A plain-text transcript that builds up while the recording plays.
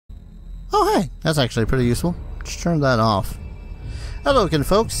Oh hey, that's actually pretty useful. Just turn that off. Hello again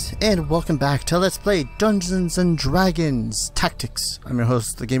folks, and welcome back to Let's Play Dungeons and Dragons Tactics. I'm your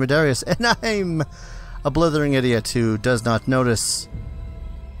host, the Gamer Darius, and I'm a blithering idiot who does not notice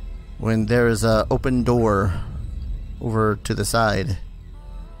when there is an open door over to the side.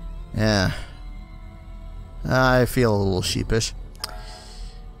 Yeah. I feel a little sheepish.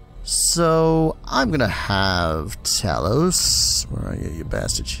 So, I'm gonna have Talos. Where are you, you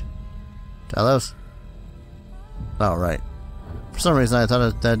bastard? Talos? Oh, right. For some reason I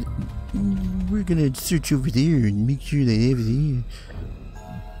thought that we're gonna search over there and make sure they have it here.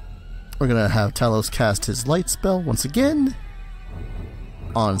 We're gonna have Talos cast his light spell once again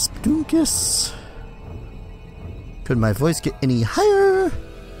on Spedunkus. Could my voice get any higher?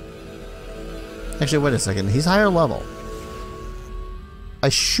 Actually, wait a second. He's higher level. I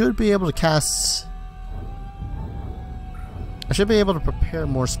should be able to cast... I should be able to prepare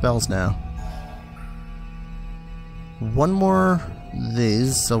more spells now. One more of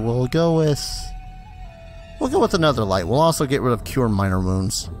these, so we'll go with another light. We'll also get rid of Cure Minor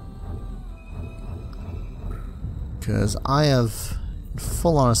Wounds. Because I have, in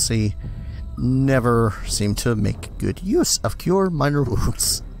full honesty, never seemed to make good use of Cure Minor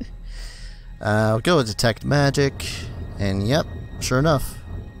Wounds. I'll go with Detect Magic, and yep, sure enough.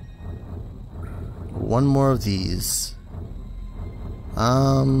 One more of these.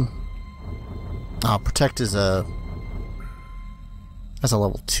 Protect is a... That's a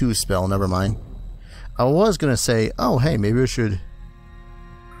level 2 spell, never mind. I was gonna say, oh hey, maybe I should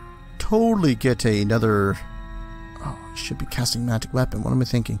totally get another... Oh, I should be casting Magic Weapon, what am I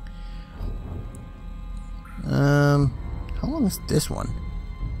thinking? How long is this one?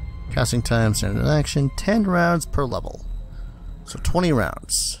 Casting time, standard action, 10 rounds per level. So 20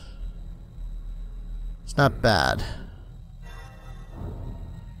 rounds. It's not bad.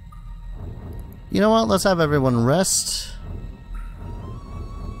 You know what, let's have everyone rest.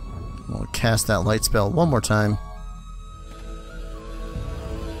 We'll cast that light spell one more time.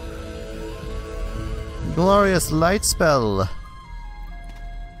 Glorious light spell.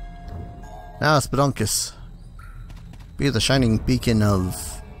 Now, Spedunkus, be the shining beacon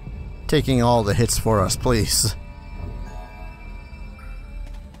of taking all the hits for us, please.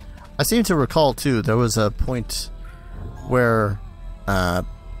 I seem to recall, too, there was a point where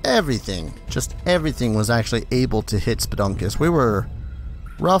everything, just everything was actually able to hit Spedunkus. We were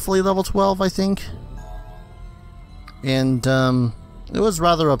roughly level 12, I think. And it was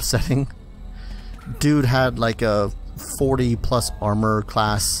rather upsetting. Dude had like a 40 plus armor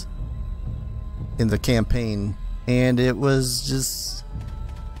class in the campaign, and it was just...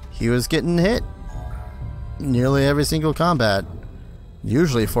 he was getting hit nearly every single combat.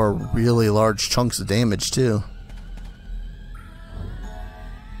 Usually for really large chunks of damage, too.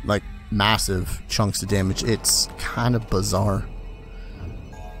 Like, massive chunks of damage. It's kind of bizarre.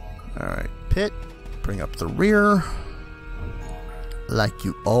 Alright, Pitt, bring up the rear. Like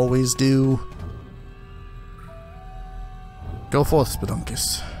you always do. Go forth,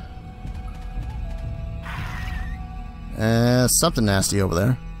 Spedunkus. Something nasty over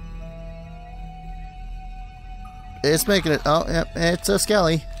there. It's making it... oh, yep, it's a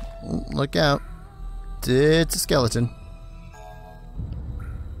skelly. Look out. It's a skeleton.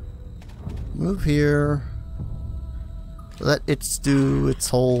 Move here. Let it do its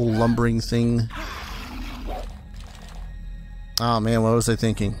whole lumbering thing. Oh man, what was I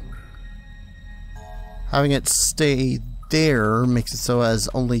thinking? Having it stay there makes it so as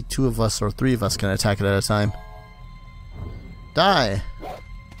only 2 of us or 3 of us can attack it at a time. Die!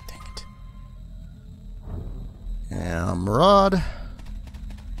 Dang it. Amrod.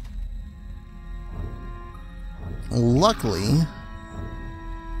 Luckily...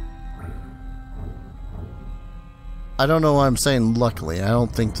 I don't know why I'm saying luckily. I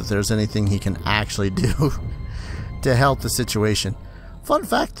don't think that there's anything he can actually do to help the situation. Fun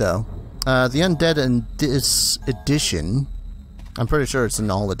fact though, the Undead in this edition, I'm pretty sure it's in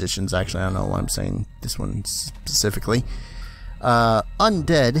all editions actually, I don't know why I'm saying this one specifically.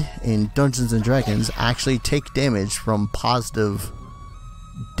 Undead in Dungeons and Dragons actually take damage from positive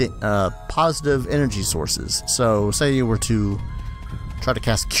energy sources. So say you were to try to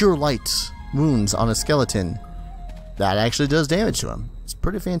cast Cure Light Wounds on a skeleton, that actually does damage to him. It's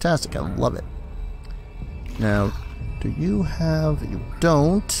pretty fantastic. I love it. Now, do you have... you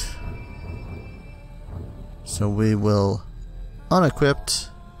don't. So we will unequipped.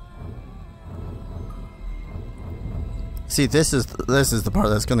 See, this is the part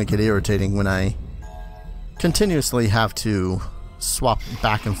that's going to get irritating when I continuously have to swap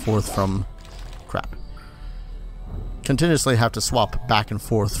back and forth from... crap. Continuously have to swap back and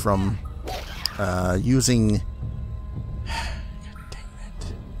forth from using... God dang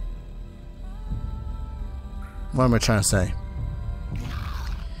it. What am I trying to say?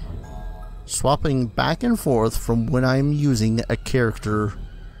 Swapping back and forth from when I'm using a character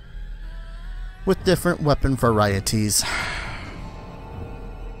with different weapon varieties.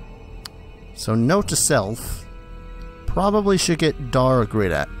 So note to self, probably should get Dar a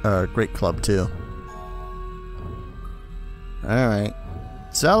great club too. Alright.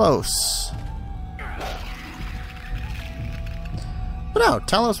 Talos. But no,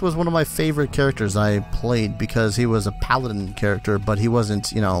 Talos was one of my favorite characters I played because he was a paladin character, but he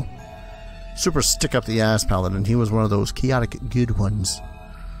wasn't, you know, super stick-up-the-ass paladin. He was one of those chaotic good ones.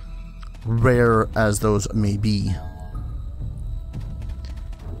 Rare as those may be.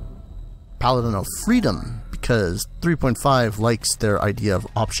 Paladin of Freedom, because 3.5 likes their idea of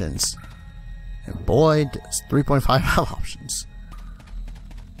options. And boy, does 3.5 have options.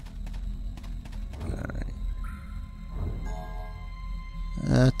 Alright.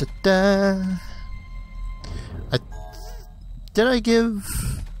 Did I give...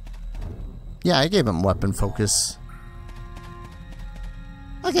 Yeah, I gave him weapon focus.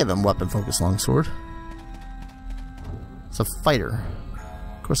 I gave him weapon focus longsword. It's a fighter.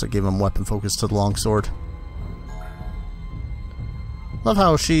 Of course I gave him weapon focus to the longsword. Love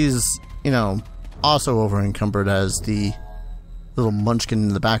how she's, you know, also over encumbered as the little munchkin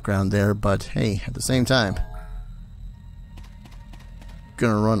in the background there, but hey, at the same time,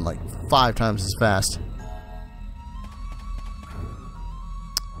 gonna run like 5 times as fast.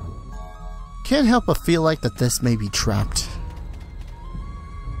 Can't help but feel like that this may be trapped.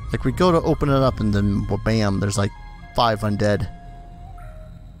 Like we go to open it up and then bam, there's like 5 undead.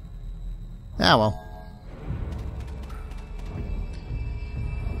 Ah well.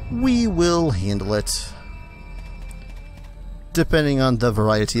 We will handle it. Depending on the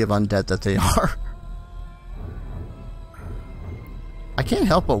variety of undead that they are. I can't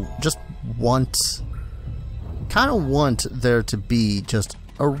help but just kind of want there to be just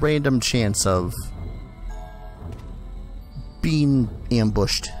a random chance of being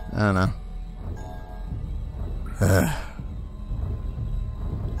ambushed. I don't know.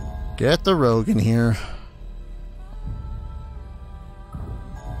 Get the rogue in here.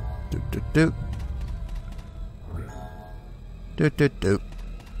 Doop doop doop. Doop doop doop.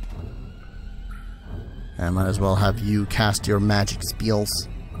 I might as well have you cast your magic spells.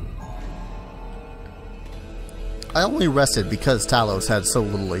 I only rested because Talos had so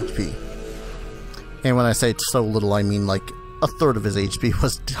little HP. And when I say so little, I mean like a third of his HP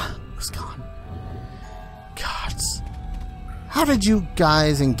was gone. Gods. How did you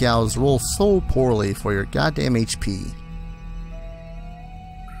guys and gals roll so poorly for your goddamn HP?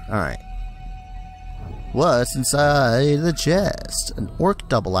 Alright. What's inside the chest? An orc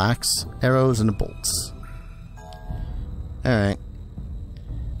double axe, arrows, and bolts. Alright.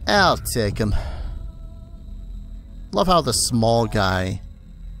 I'll take him. Love how the small guy,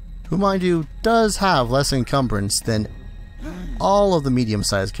 who mind you does have less encumbrance than all of the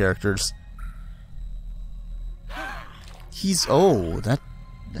medium-sized characters. He's that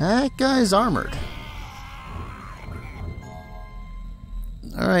guy's armored.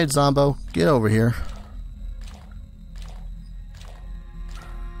 Alright, Zombo, get over here.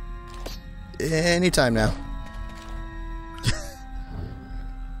 Anytime now.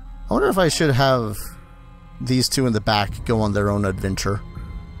 I wonder if I should have these two in the back go on their own adventure.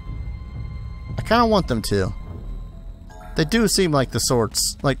 I kind of want them to. They do seem like the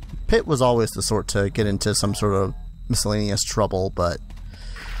sorts, like Pitt was always the sort to get into some sort of miscellaneous trouble, but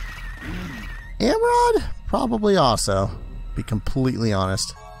Amrod probably also, be completely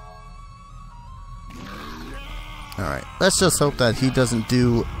honest. Alright, let's just hope that he doesn't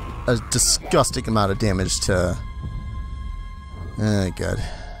do a disgusting amount of damage to... good.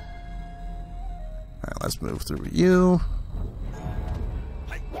 Alright, let's move through you.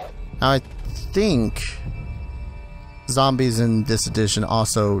 Now, I think zombies in this edition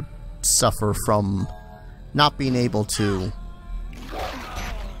also suffer from not being able to...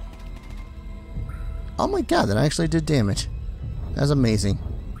 Oh my god, that actually did damage. That's amazing.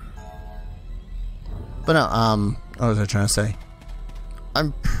 But no, what was I trying to say?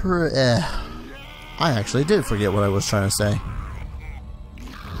 I actually did forget what I was trying to say.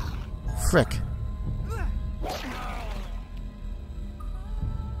 Frick.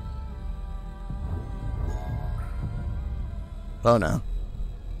 Oh no.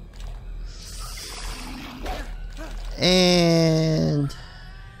 And...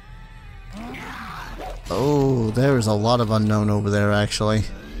 oh, there's a lot of unknown over there, actually.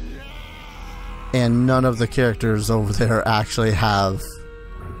 And none of the characters over there actually have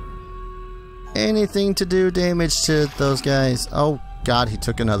anything to do damage to those guys. Oh god, he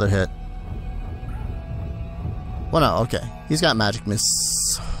took another hit. Well, no, okay. He's got magic miss.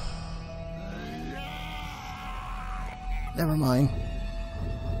 Never mind.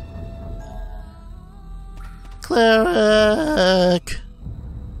 Cleric!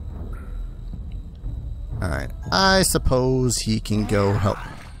 Alright, I suppose he can go help.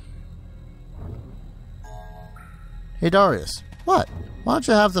 Hey Darius, what? Why don't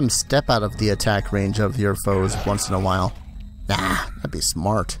you have them step out of the attack range of your foes once in a while? Nah, that'd be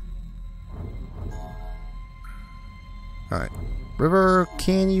smart. Alright. River,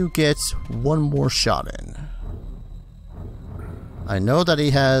 can you get one more shot in? I know that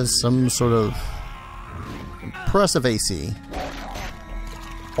he has some sort of impressive AC.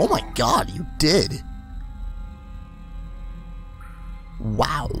 Oh my god, you did!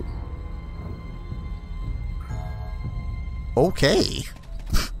 Wow. Okay.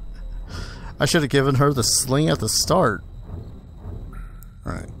 I should have given her the sling at the start.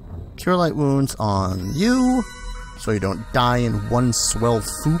 Alright. Cure light wounds on you, so you don't die in one swell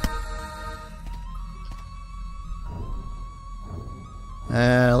foop.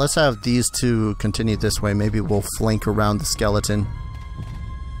 Let's have these two continue this way. Maybe we'll flank around the skeleton.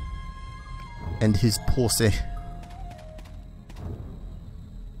 And his pussy.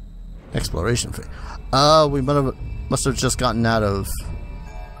 Exploration phase. We must have just gotten out of...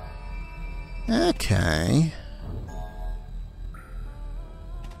 Okay.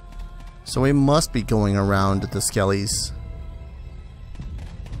 So we must be going around the skellies.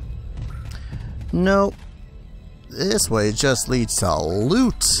 Nope. This way just leads to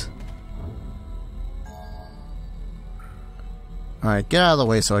loot. Alright, get out of the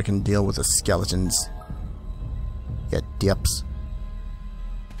way so I can deal with the skeletons. Get dips.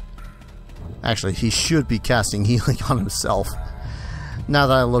 Actually, he should be casting healing on himself. Now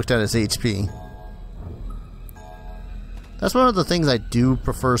that I looked at his HP. That's one of the things I do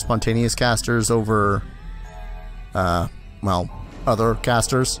prefer spontaneous casters over, well, other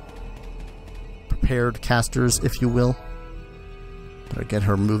casters. Prepared casters, if you will. Better get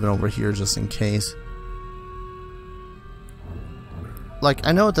her moving over here just in case. Like,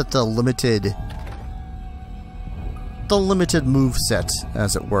 I know that the limited move set,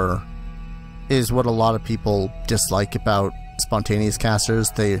 as it were, is what a lot of people dislike about spontaneous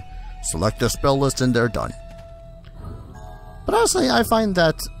casters. They select their spell list and they're done. But honestly, I find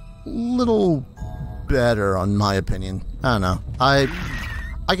that little better, on my opinion. I don't know. I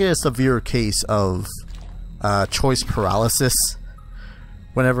get a severe case of choice paralysis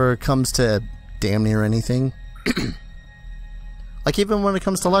whenever it comes to damn near anything. Like, even when it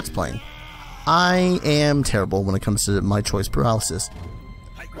comes to Let's Playing. I am terrible when it comes to my choice paralysis.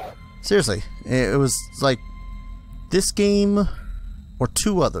 Seriously, it was like this game or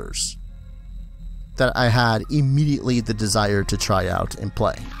two others that I had immediately the desire to try out and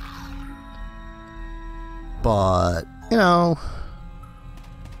play. But, you know,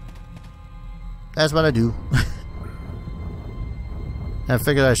 that's what I do. I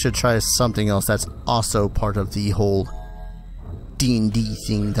figured I should try something else that's also part of the whole D&D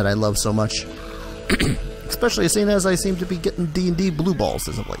thing that I love so much. Especially seeing as I seem to be getting D&D blue balls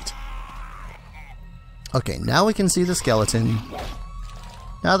as of late. Okay, now we can see the skeleton.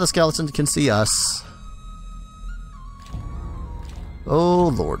 Now the skeleton can see us. Oh,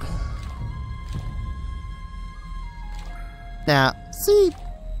 Lord. Now, see,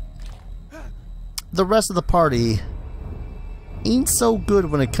 the rest of the party ain't so good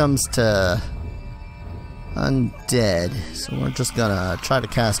when it comes to undead. So we're just gonna try to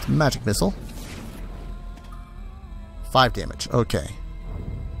cast Magic Missile. 5 damage. Okay.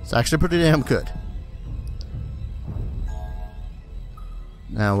 It's actually pretty damn good.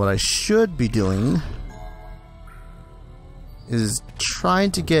 Now what I should be doing is trying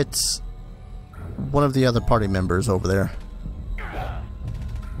to get one of the other party members over there.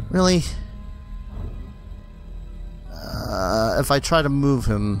 Really? If I try to move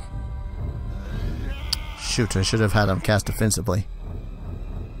him... Shoot, I should have had him cast defensively.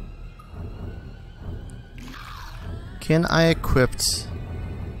 Can I equip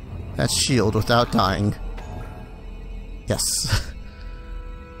that shield without dying? Yes.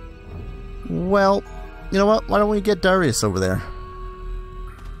 Well, you know what? Why don't we get Darius over there?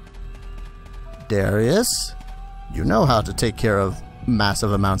 Darius, you know how to take care of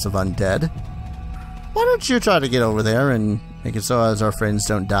massive amounts of undead. Why don't you try to get over there and make it so as our friends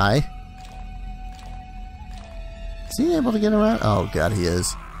don't die? Is he able to get around? Oh god, he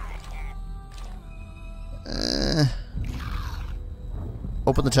is.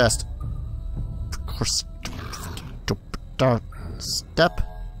 Open the chest. Step.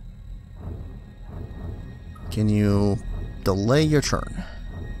 Can you delay your turn?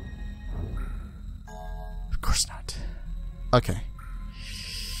 Of course not. Okay.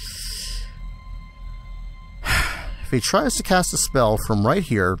 If he tries to cast a spell from right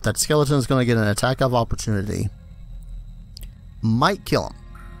here, that skeleton is going to get an attack of opportunity. Might kill him.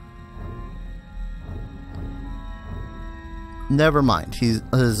 Never mind. His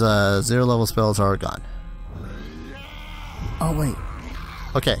 0 level spells are gone. Oh, wait.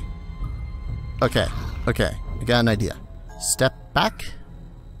 Okay. Okay. Okay. I got an idea. Step back.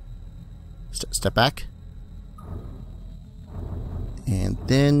 Step back. And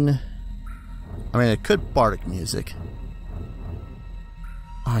then... I mean, it could bardic music.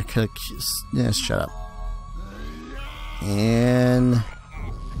 Oh, I could have... Yeah, shut up. And...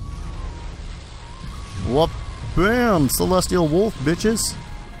 Whoop. Bam! Celestial Wolf, bitches!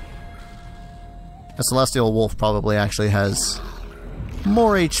 A Celestial Wolf probably actually has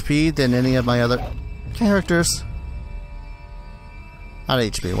more HP than any of my other characters. Not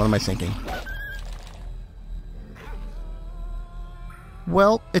HP, what am I thinking?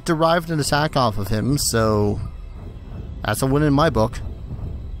 Well, it derived an attack off of him, so that's a win in my book.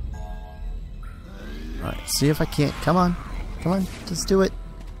 Alright, see if I can't. Come on. Come on, just do it.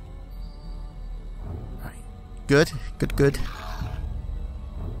 Alright. Good, good, good.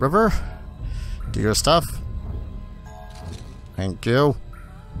 River, do your stuff. Thank you.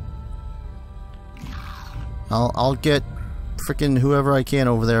 I'll get frickin' whoever I can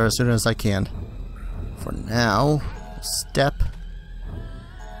over there as soon as I can. For now, step.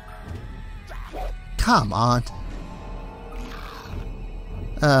 Come on.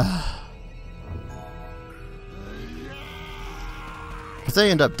 If they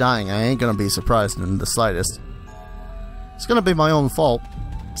end up dying, I ain't gonna be surprised in the slightest. It's gonna be my own fault.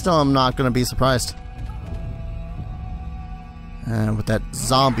 Still, I'm not gonna be surprised. With that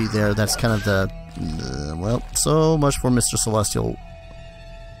zombie there, that's kind of the... well, so much for Mr. Celestial.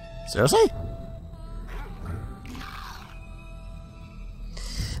 Seriously?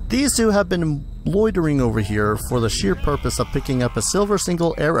 These two have been loitering over here for the sheer purpose of picking up a silver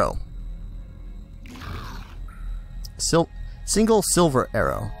single arrow. Single silver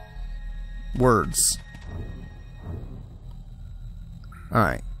arrow. Words.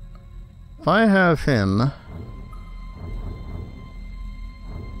 Alright. If I have him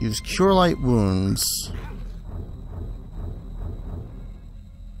use Cure Light Wounds.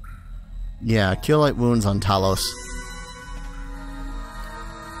 Yeah, Cure Light Wounds on Talos.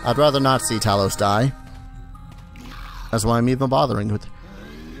 I'd rather not see Talos die. That's why I'm even bothering with...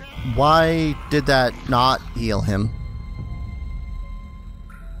 Why did that not heal him?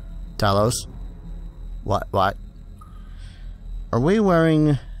 Talos? What? Are we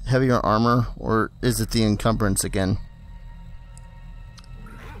wearing heavier armor, or is it the encumbrance again?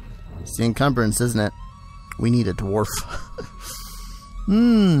 It's the encumbrance, isn't it? We need a dwarf.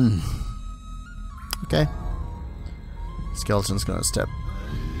 Okay. Skeleton's gonna step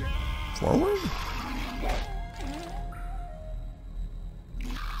forward?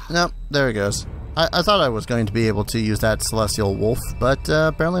 Nope, there he goes. I thought I was going to be able to use that Celestial Wolf, but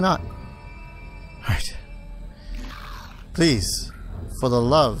apparently not. Alright. Please, for the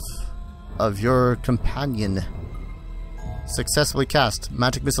love of your companion, successfully cast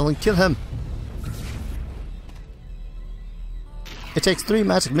Magic Missile and kill him. It takes 3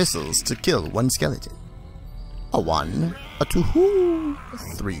 Magic Missiles to kill 1 skeleton. A 1, a 2, a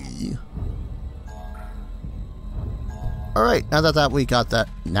 3. Alright, now that we got that,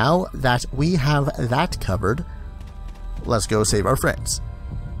 now that we have that covered, let's go save our friends.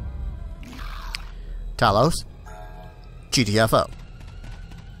 Talos, GTFO.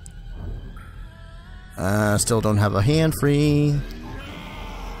 Still don't have a hand free.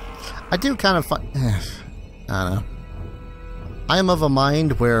 I do kind of find... I don't know. I am of a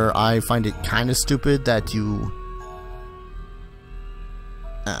mind where I find it kind of stupid that you...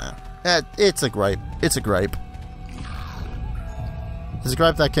 it's a gripe. It's a gripe. It's a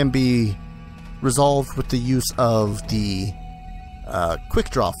gripe that can be resolved with the use of the quick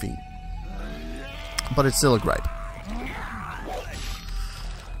draw feat. But it's still a gripe.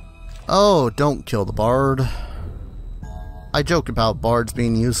 Oh, don't kill the bard. I joke about bards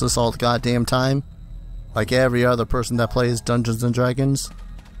being useless all the goddamn time. Like every other person that plays Dungeons and Dragons.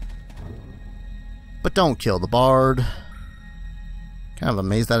 But don't kill the bard. Kind of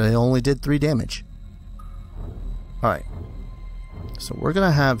amazed that it only did 3 damage. Alright. So we're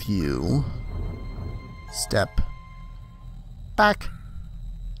gonna have you step back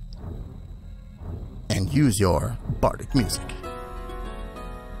and use your bardic music.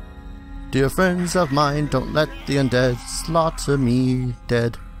 Dear friends of mine, don't let the undead slaughter me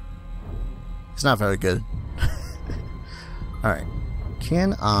dead. It's not very good. Alright.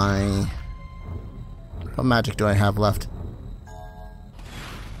 Can I... What magic do I have left?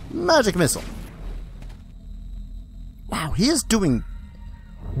 Magic missile. Wow, he is doing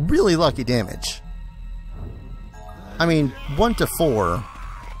really lucky damage. I mean, 1 to 4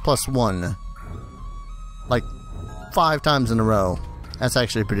 plus 1. Like, 5 times in a row. That's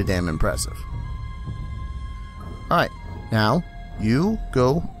actually pretty damn impressive. Alright, now you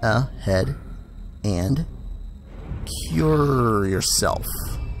go ahead and cure yourself.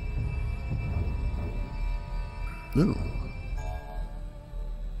 Ooh.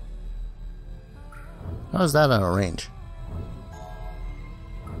 How is that out of range?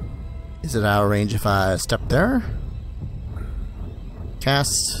 Is it out of range if I step there?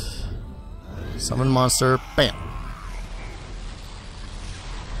 Cast. Summon monster. Bam.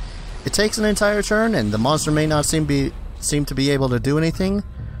 It takes an entire turn, and the monster may not seem to be able to do anything,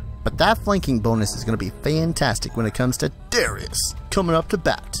 but that flanking bonus is going to be fantastic when it comes to Darius coming up to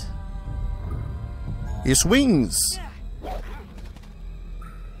bat. He swings.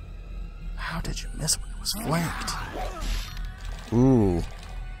 How did you miss when it was flanked? Ooh.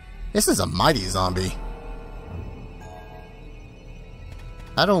 This is a mighty zombie.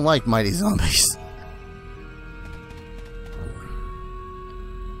 I don't like mighty zombies.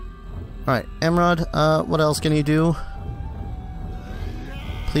 Alright, Amrod, what else can you do?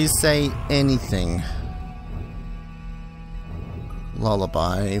 Please say anything.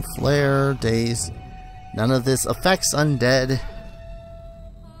 Lullaby, flare, daze. None of this affects undead.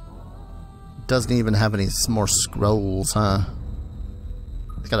 Doesn't even have any more scrolls, huh?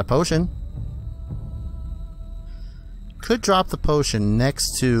 It's got a potion. Could drop the potion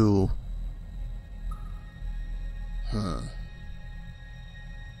next to...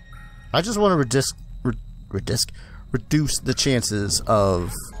 I just want to reduce the chances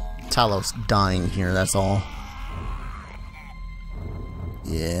of Talos dying here, that's all.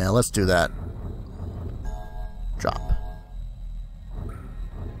 Yeah, let's do that. Drop.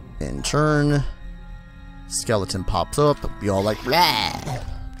 In turn, skeleton pops up, be all like, blah!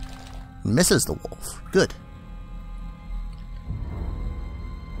 Misses the wolf. Good.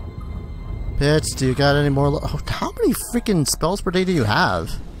 Pits, do you got any more? Oh, how many freaking spells per day do you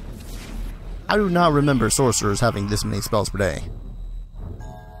have? I do not remember sorcerers having this many spells per day.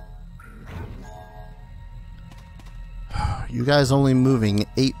 You guys only moving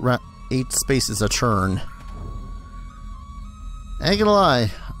 8 spaces a turn. Ain't gonna lie,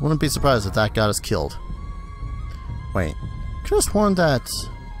 I wouldn't be surprised if that got us killed. Wait, could have sworn that...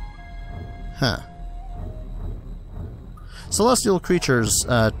 Huh. Celestial creatures,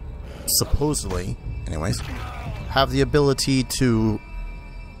 supposedly, anyways, have the ability to...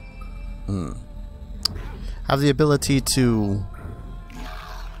 have the ability to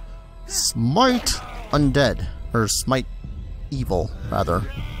smite undead, or smite evil, rather.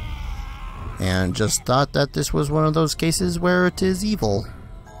 And just thought that this was one of those cases where it is evil.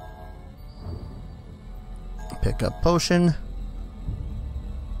 Pick up potion.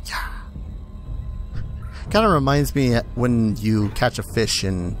 Yeah. Kind of reminds me when you catch a fish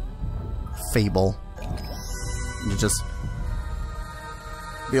in Fable. You just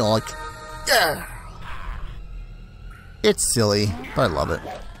feel like, yeah. It's silly, but I love it.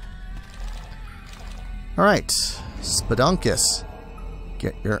 Alright, Spedunkus.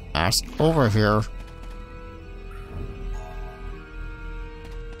 Get your ass over here.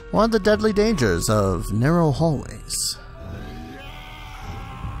 One of the deadly dangers of narrow hallways.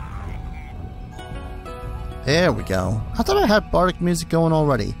 There we go. I thought I had bardic music going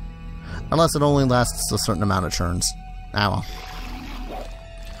already. Unless it only lasts a certain amount of turns. Ow.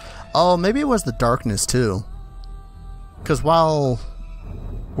 Oh, maybe it was the darkness too. Because while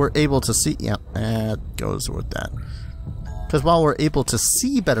we're able to see... Yeah, it goes with that. Because while we're able to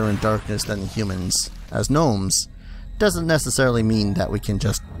see better in darkness than humans, as gnomes, doesn't necessarily mean that we can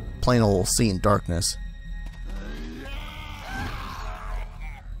just plain old see in darkness.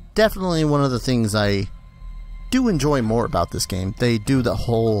 Definitely one of the things I do enjoy more about this game. They do the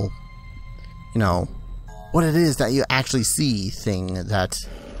whole, you know, what it is that you actually see thing that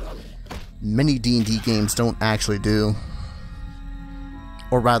many D&D games don't actually do.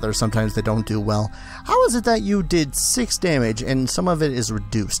 Or rather, sometimes they don't do well. How is it that you did 6 damage and some of it is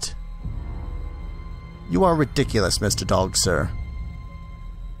reduced? You are ridiculous, Mr. Dog, sir.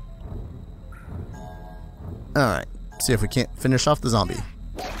 Alright, see if we can't finish off the zombie.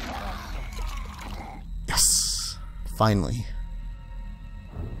 Yes! Finally.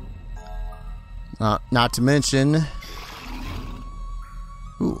 Not to mention...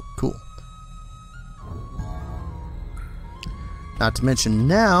 Ooh, cool. Not to mention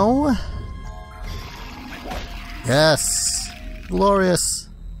now... Yes! Glorious.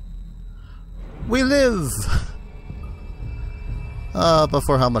 We live! But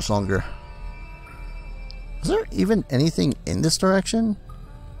for how much longer? Is there even anything in this direction?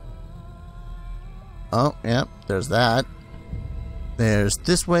 Oh, yeah, there's that. There's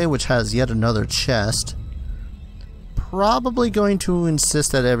this way, which has yet another chest. Probably going to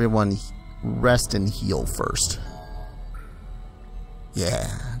insist that everyone rest and heal first. Yeah,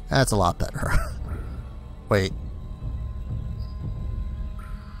 that's a lot better. Wait.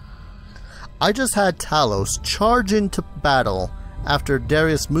 I just had Talos charge into battle after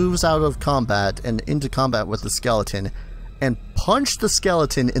Darius moves out of combat and into combat with the skeleton, and punch the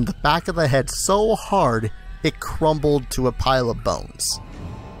skeleton in the back of the head so hard it crumbled to a pile of bones.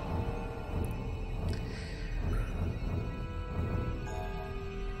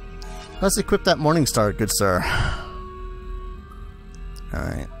 Let's equip that Morning Star, good sir.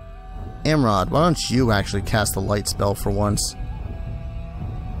 Alright. Amrod, why don't you actually cast the light spell for once?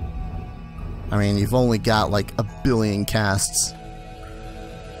 I mean, you've only got like a billion casts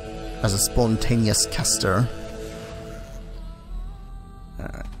as a spontaneous caster.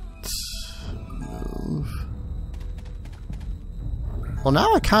 Alright. Move. Well,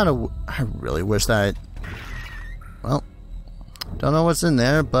 now I really wish that... Well, don't know what's in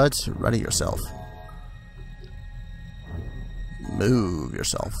there, but ready yourself. Move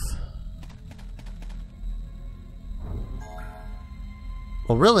yourself.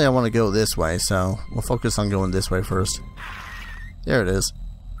 Well, really, I want to go this way, so we'll focus on going this way first. There it is.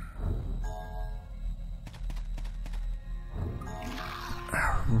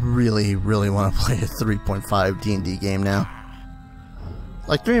 I really want to play a 3.5 D&D game now.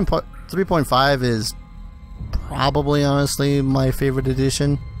 Like, 3.5 is probably, honestly, my favorite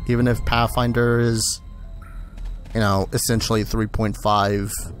edition, even if Pathfinder is, you know, essentially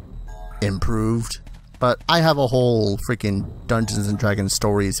 3.5 improved. But I have a whole freaking Dungeons and Dragons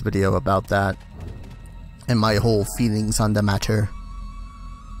stories video about that, and my whole feelings on the matter.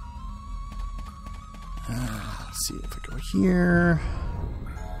 Let's see if I go here.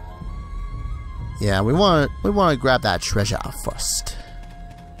 Yeah, we want to grab that treasure first.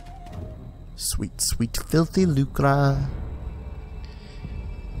 Sweet, sweet, filthy lucre.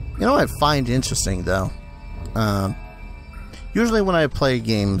 You know what I find interesting, though? Usually when I play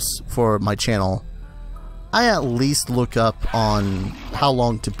games for my channel, I at least look up on how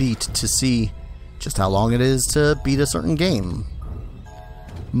long to beat to see just how long it is to beat a certain game.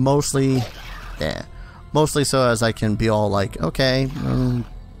 Mostly so as I can be all like, okay,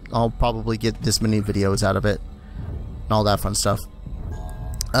 I'll probably get this many videos out of it, and all that fun stuff.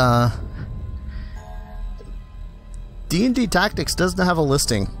 D&D Tactics doesn't have a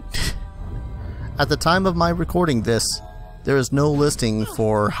listing. At the time of my recording this, there is no listing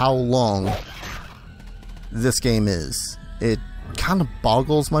for how long this game is. It kind of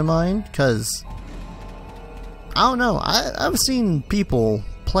boggles my mind, because I don't know, I've seen people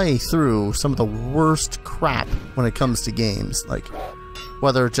play through some of the worst crap when it comes to games, like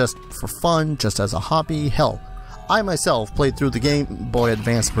whether just for fun, just as a hobby. Hell, I myself played through the Game Boy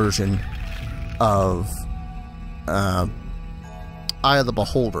Advance version of Eye of the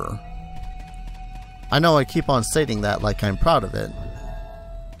Beholder. I know I keep on stating that like I'm proud of it,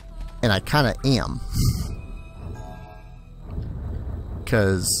 and I kind of am.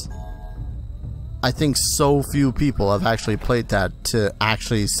 Because I think so few people have actually played that to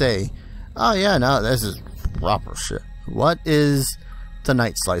actually say, oh yeah, no, this is proper shit. What is the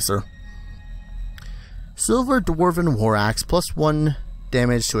Night Slicer? Silver Dwarven War Axe, +1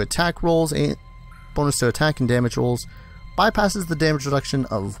 damage to attack rolls, and bonus to attack and damage rolls. Bypasses the damage reduction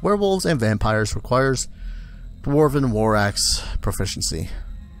of werewolves and vampires. Requires Dwarven War Axe proficiency.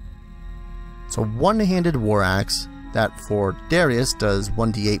 It's a one-handed War Axe that for Darius does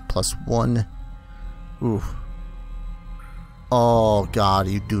 1d8 +1. Ooh. Oh god,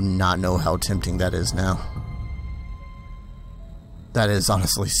 you do not know how tempting that is now. That is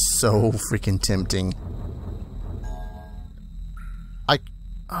honestly so freaking tempting.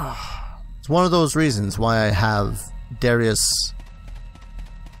 It's one of those reasons why I have Darius,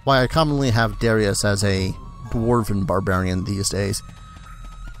 why I commonly have Darius as a dwarven barbarian these days.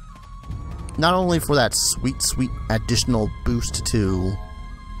 Not only for that sweet, sweet additional boost to, you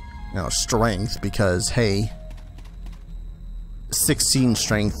know, strength, because hey, 16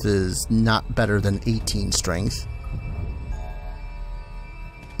 strength is not better than 18 strength,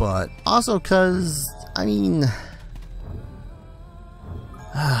 but also because, I mean,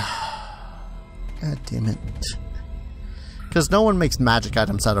 god damn it. Because no one makes magic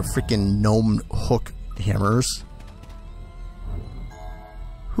items out of freaking gnome hook hammers.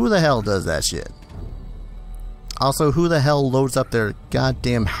 Who the hell does that shit? Also, who the hell loads up their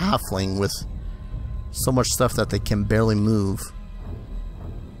goddamn halfling with so much stuff that they can barely move?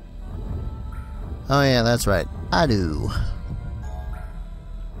 Oh yeah, that's right. I do.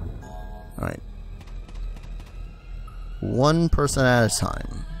 Alright. One person at a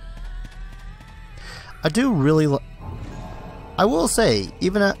time. I do really I will say,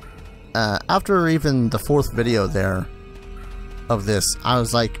 even at, after even the 4th video there of this, I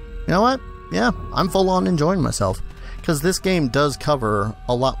was like, you know what? Yeah, I'm full on enjoying myself. Because this game does cover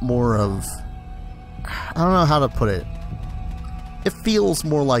a lot more of... I don't know how to put it. It feels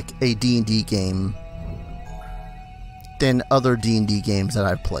more like a D&D game than other D&D games that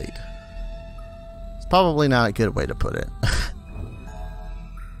I've played. It's probably not a good way to put it.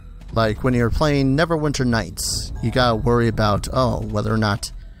 Like when you're playing Neverwinter Nights, you gotta worry about, oh, whether or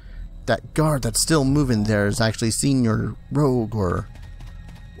not that guard that's still moving there is actually seeing your rogue or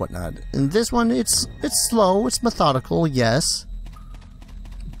whatnot. In this one, it's slow, it's methodical, yes,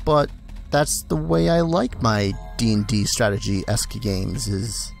 but that's the way I like my D&D strategy-esque games,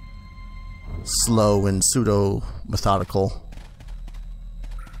 is slow and pseudo-methodical.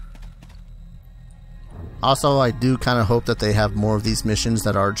 Also, I do kind of hope that they have more of these missions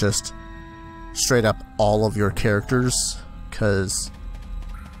that are just straight up all of your characters, because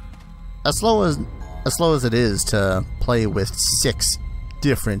as slow as it is to play with 6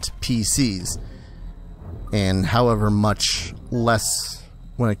 different PCs, and however much less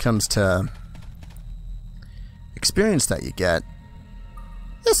when it comes to experience that you get,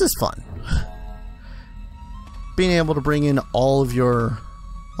 this is fun. Being able to bring in all of your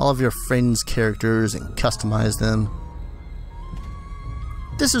friends' characters and customize them.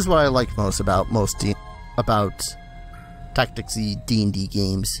 This is what I like most about tactics-y D&D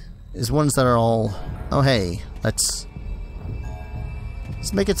games, is ones that are all, oh hey, let's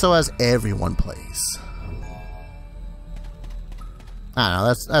make it so as everyone plays. I don't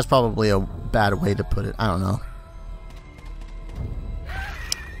know, that's probably a bad way to put it. I don't know.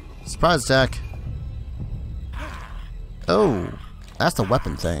 Surprise attack. Oh, that's the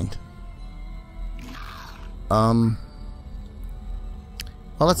weapon thing. Well,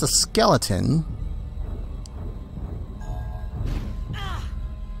 that's a skeleton.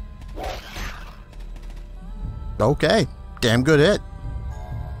 Okay, damn good hit.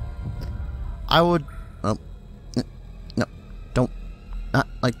 I would... Oh, no, don't... Not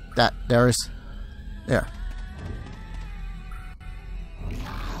like that, Darius. There.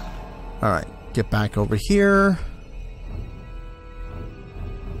 Alright, get back over here.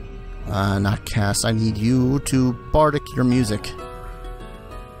 Not cast. I need you to bardic your music.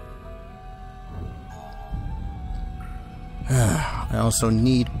 I also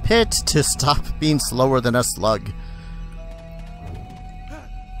need Pitt to stop being slower than a slug.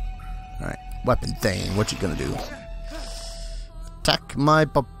 Alright, weapon thing. What you gonna do? Attack my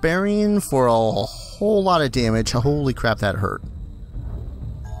barbarian for a whole lot of damage. Holy crap, that hurt.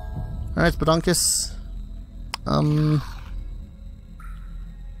 Alright, Spadunkus.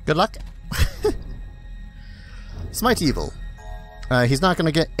 Good luck. Smite Evil. He's not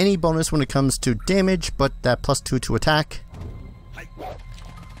gonna get any bonus when it comes to damage, but that +2 to attack.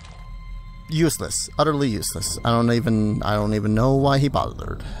 Useless. Utterly useless. I don't even know why he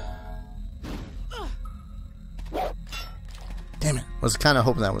bothered. Damn it. Was kind of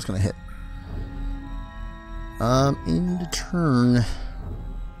hoping that was gonna hit. In the turn.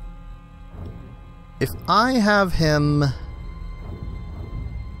 If I have him...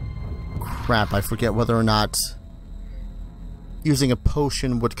 Crap, I forget whether or not using a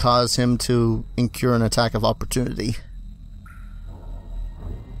potion would cause him to incur an attack of opportunity.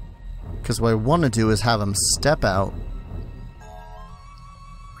 Because what I want to do is have him step out.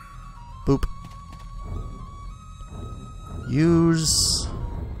 Boop. Use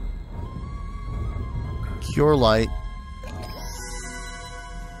Cure Light.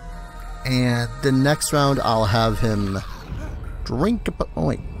 And the next round I'll have him drink a... Oh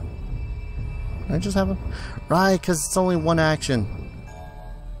wait. Did I just have him? Right, because it's only one action.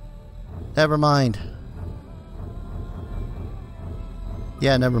 Never mind.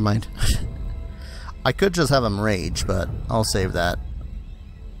 Yeah, never mind. I could just have him rage, but I'll save that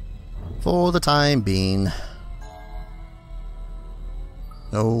for the time being.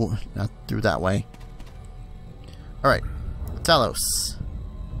 No, not through that way. Alright. Talos.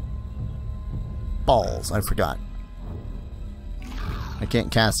 Balls, I forgot. I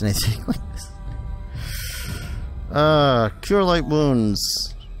can't cast anything like this. Cure Light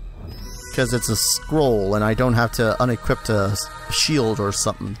Wounds. Because it's a scroll, and I don't have to unequip a shield or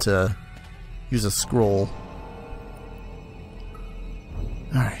something to use a scroll.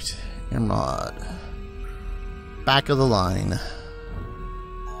 Alright, Amrod. back of the line.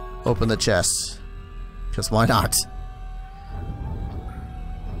 Open the chest. Because why not?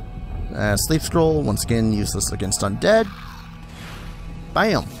 Sleep scroll, once again useless against undead.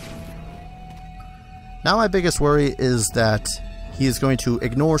 Bam! Now my biggest worry is that he is going to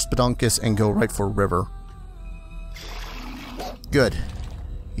ignore Spedunkus and go right for River. Good.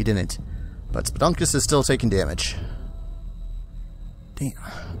 He didn't. But Spedunkus is still taking damage. Damn.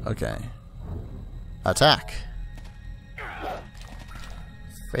 Okay. Attack.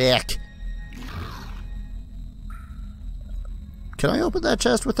 Frick. Can I open that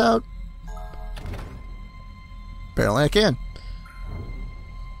chest without... Apparently I can.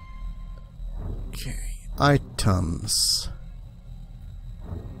 Okay. Items.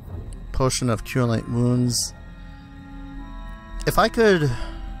 Potion of Cure Light Wounds. If I could...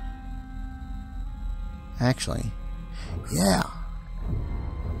 Actually... Yeah.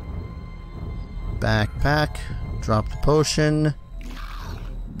 Backpack. Drop the potion.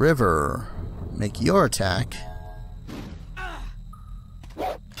 River. Make your attack.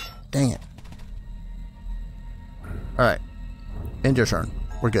 Dang it. Alright. End your turn.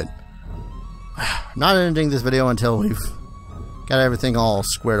 We're good. Not ending this video until we've got everything all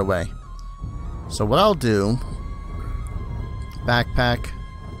squared away. So what I'll do... Backpack.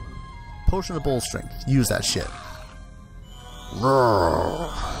 Potion of Bull Strength. Use that shit.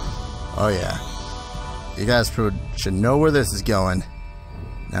 Oh yeah. You guys should know where this is going.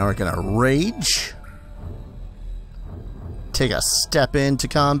 Now we're gonna rage. Take a step into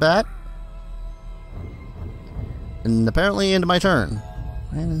combat. And apparently into my turn.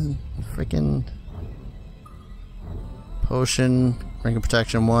 And freaking potion, rank of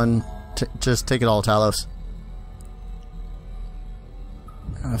protection 1. Just take it all, Talos.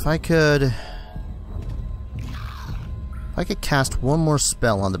 If I could cast one more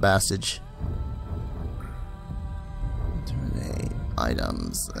spell on the Bastage.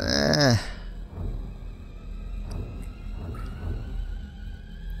 Items.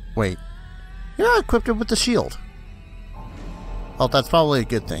 Wait. You're not equipped with the shield. Oh, that's probably a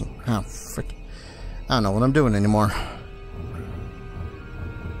good thing. Oh, frick. I don't know what I'm doing anymore.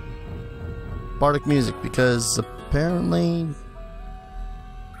 Bardic music, because apparently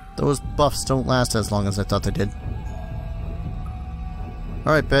those buffs don't last as long as I thought they did.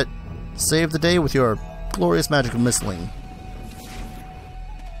 Alright, Pitt. Save the day with your glorious magical missiling.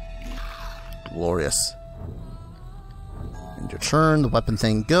 Glorious. End your turn, the weapon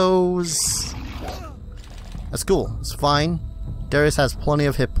thing goes. That's cool. It's fine. Darius has plenty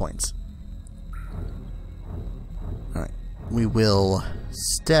of hit points. Alright. We will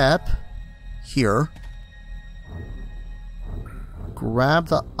step here. Grab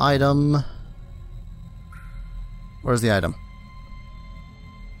the item. Where's the item?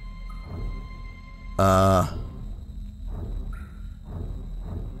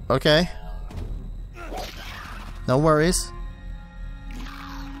 Okay. No worries.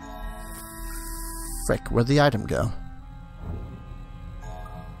 Frick, where'd the item go?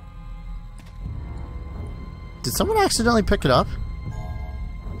 Did someone accidentally pick it up?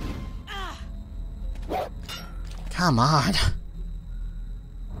 Come on.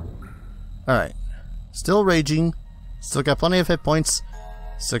 Alright. Still raging. Still got plenty of hit points.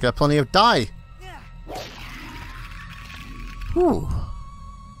 Still got plenty of die. Whew.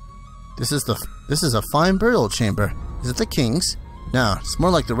 This is a fine burial chamber. Is it the king's? No, it's more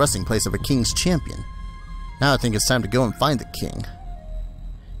like the resting place of a king's champion. Now I think it's time to go and find the king.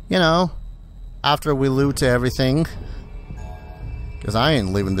 You know, after we loot everything. Because I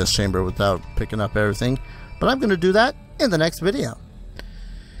ain't leaving this chamber without picking up everything. But I'm going to do that in the next video.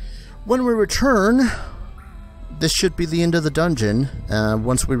 When we return, this should be the end of the dungeon.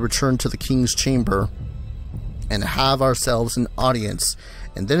 Once we return to the king's chamber and have ourselves an audience.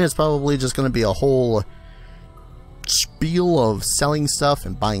 And then it's probably just going to be a whole spiel of selling stuff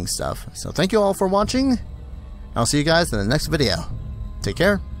and buying stuff. So thank you all for watching. I'll see you guys in the next video. Take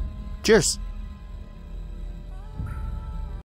care. Cheers.